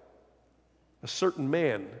storyteller. A certain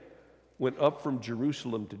man went up from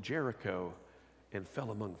Jerusalem to Jericho and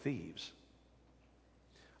fell among thieves.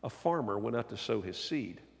 A farmer went out to sow his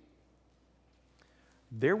seed.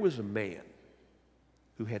 There was a man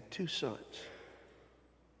who had 2 sons.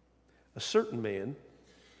 A certain man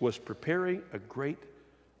was preparing a great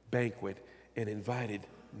banquet and invited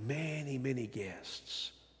many, many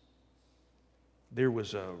guests. There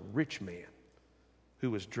was a rich man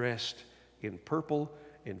who was dressed in purple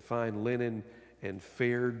and fine linen and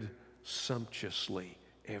fared sumptuously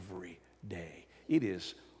every day. It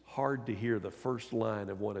is hard to hear the first line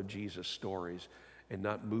of one of Jesus' stories and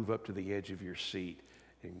not move up to the edge of your seat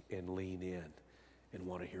and lean in and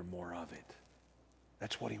want to hear more of it.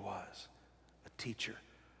 That's what he was, a teacher,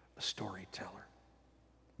 a storyteller.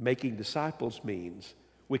 Making disciples means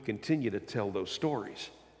we continue to tell those stories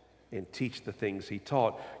and teach the things he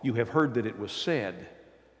taught. You have heard that it was said,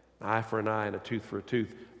 eye for an eye and a tooth for a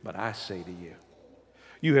tooth, but I say to you.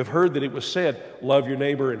 You have heard that it was said, love your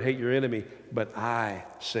neighbor and hate your enemy, but I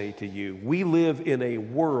say to you. We live in a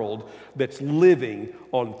world that's living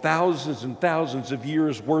on thousands and thousands of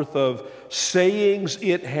years worth of sayings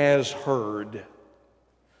it has heard.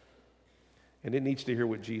 And it needs to hear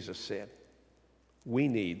what Jesus said. We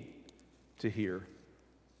need to hear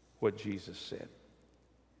what Jesus said.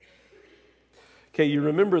 Okay, you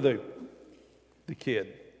remember the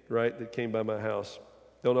kid, right, that came by my house.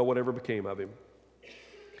 Don't know whatever became of him.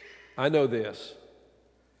 I know this.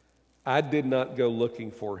 I did not go looking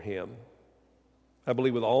for him. I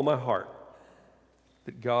believe with all my heart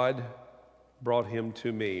that God brought him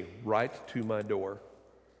to me, right to my door.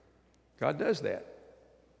 God does that.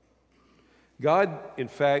 God, in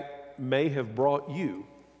fact, may have brought you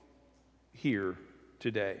here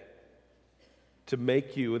today to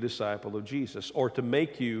make you a disciple of Jesus, or to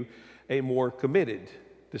make you a more committed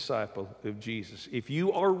disciple of Jesus. If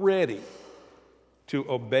you are ready to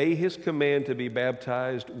obey his command to be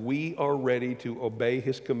baptized, we are ready to obey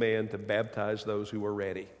his command to baptize those who are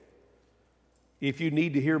ready. If you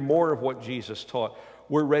need to hear more of what Jesus taught,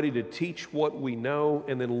 we're ready to teach what we know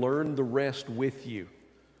and then learn the rest with you.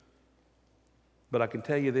 But I can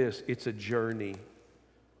tell you this, it's a journey.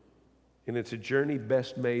 And it's a journey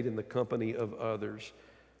best made in the company of others.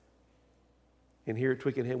 And here at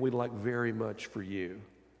Twickenham, we'd like very much for you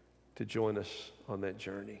to join us on that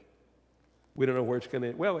journey. We don't know where it's going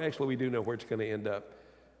to, well, actually we do know where it's going to end up.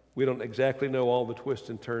 We don't exactly know all the twists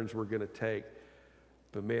and turns we're going to take,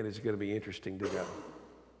 but man, it's going to be interesting to go.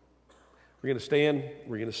 We're going to stand,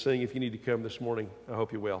 we're going to sing. If you need to come this morning, I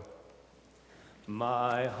hope you will.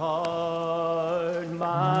 My heart,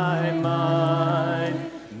 my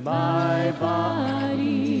mind, my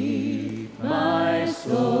body, my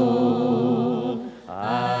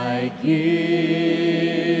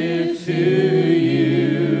give to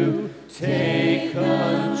you. Take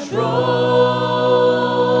control.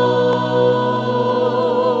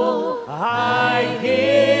 I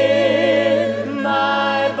give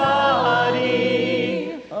my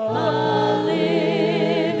body a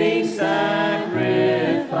living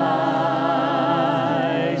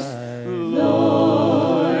sacrifice.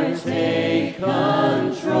 Lord, take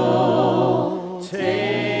control.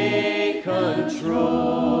 Take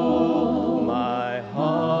control. My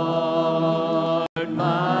heart,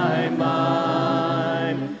 my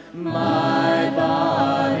mind, my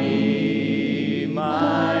body,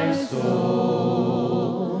 my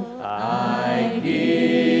soul, I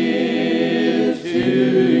give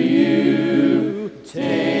to you.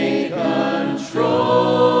 Take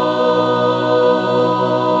control.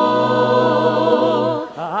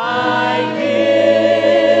 I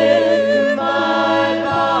give my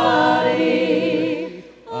body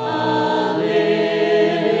a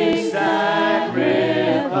living sacrifice.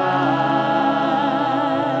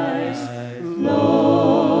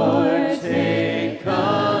 Lord, take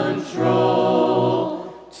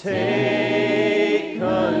control. Take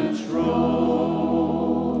control.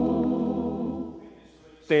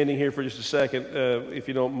 Standing here for just a second, if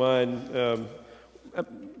you don't mind.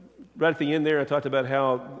 Right at the end there, I talked about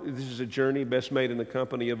how this is a journey best made in the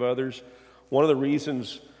company of others. One of the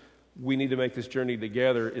reasons we need to make this journey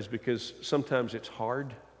together is because sometimes it's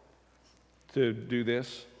hard to do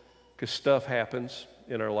this, because stuff happens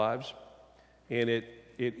in our lives, and it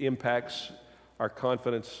impacts our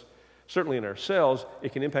confidence, certainly in ourselves.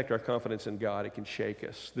 It can impact our confidence in God. It can shake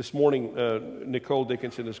us. This morning, Nicole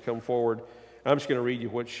Dickinson has come forward. I'm just going to read you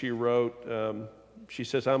what she wrote. She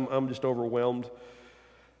says, I'm just overwhelmed.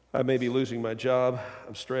 I may be losing my job.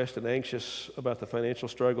 I'm stressed and anxious about the financial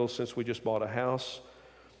struggles since we just bought a house.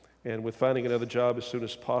 And with finding another job as soon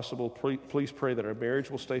as possible, please pray that our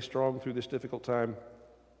marriage will stay strong through this difficult time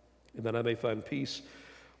and that I may find peace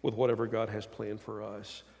with whatever God has planned for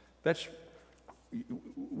us. That's,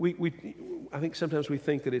 I think sometimes we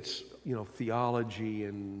think that it's, theology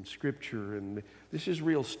and scripture, and this is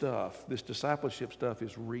real stuff. This discipleship stuff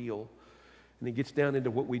is real. And it gets down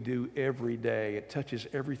into what we do every day. It touches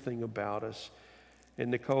everything about us.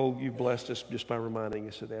 And Nicole, you blessed us just by reminding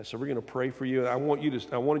us of that. So we're going to pray for you. I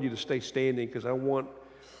wanted you to stay standing because I want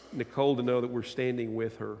Nicole to know that we're standing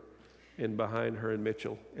with her and behind her and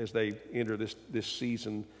Mitchell as they enter this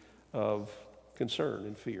season of concern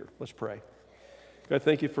and fear. Let's pray. God,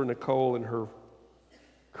 thank you for Nicole and her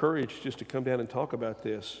courage just to come down and talk about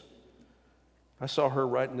this. I saw her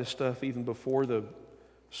writing this stuff even before the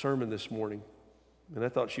sermon this morning. And I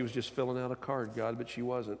thought she was just filling out a card, God, but she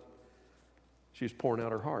wasn't. She was pouring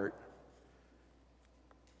out her heart.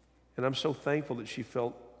 And I'm so thankful that she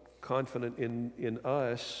felt confident in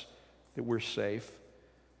us, that we're safe.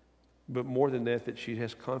 But more than that, that she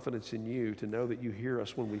has confidence in you to know that you hear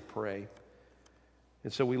us when we pray.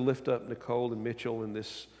 And so we lift up Nicole and Mitchell in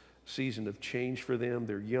this season of change for them.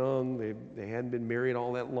 They're young. They hadn't been married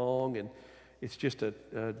all that long. And it's just a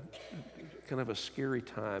kind of a scary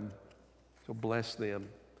time. So bless them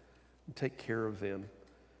and take care of them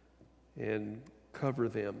and cover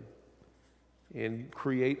them and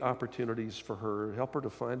create opportunities for her. Help her to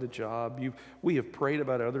find a job. We have prayed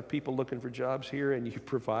about other people looking for jobs here, and you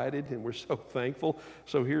provided, and we're so thankful.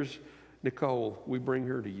 So here's Nicole. We bring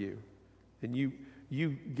her to you. And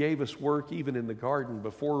you gave us work even in the garden.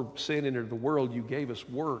 Before sin entered the world, you gave us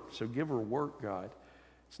work. So give her work, God.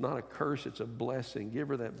 It's not a curse, it's a blessing. Give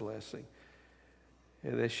her that blessing.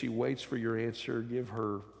 And as she waits for your answer, give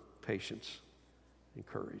her patience and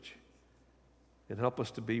courage. And help us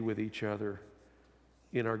to be with each other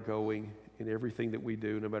in our going, in everything that we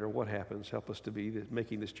do, no matter what happens. Help us to be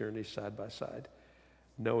making this journey side by side,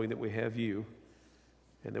 knowing that we have you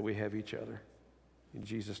and that we have each other. In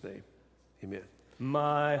Jesus' name, amen.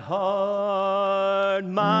 My heart,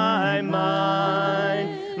 my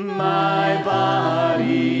mind, my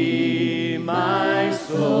body, my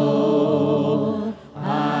soul,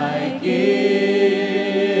 I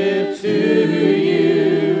give to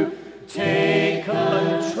you. Take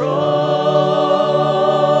control.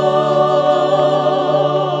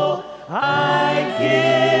 I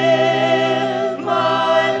give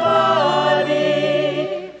my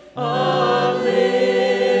body a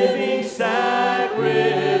living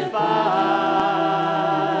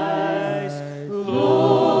sacrifice.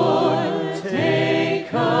 Lord, take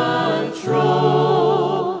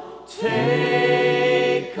control.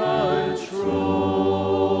 Take control.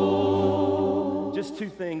 Just two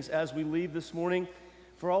things as we leave this morning.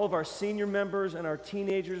 For all of our senior members and our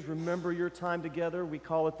teenagers, remember your time together. We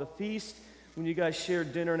call it the feast. when you guys share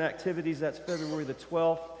dinner and activities. That's February the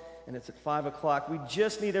 12th, and it's at 5 o'clock. We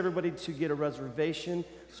just need everybody to get a reservation,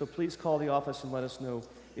 so please call the office and let us know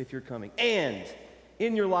if you're coming. And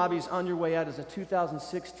in your lobbies on your way out is a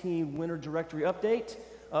 2016 winter directory update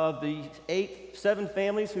of the 7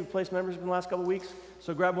 families who've placed members in the last couple of weeks.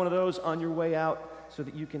 So grab one of those on your way out so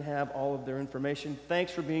that you can have all of their information.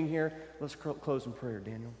 Thanks for being here. Let's close in prayer,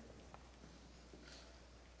 Daniel.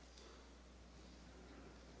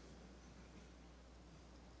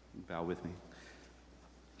 Bow with me.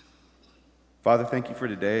 Father, thank you for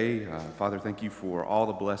today. Father, thank you for all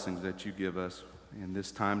the blessings that you give us in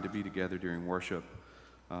this time to be together during worship.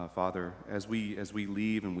 Father, as we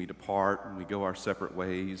leave and we depart and we go our separate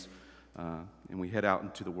ways and we head out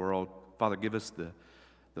into the world, Father, give us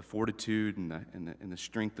the fortitude and the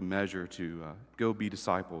strength to measure to go be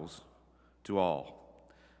disciples to all.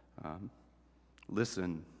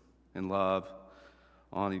 Listen and love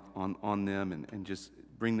on them and just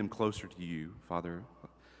bring them closer to you, Father.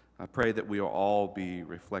 I pray that we'll all be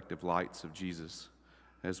reflective lights of Jesus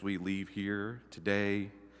as we leave here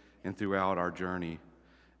today and throughout our journey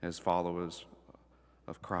as followers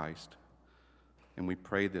of Christ. And we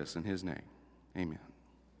pray this in his name. Amen.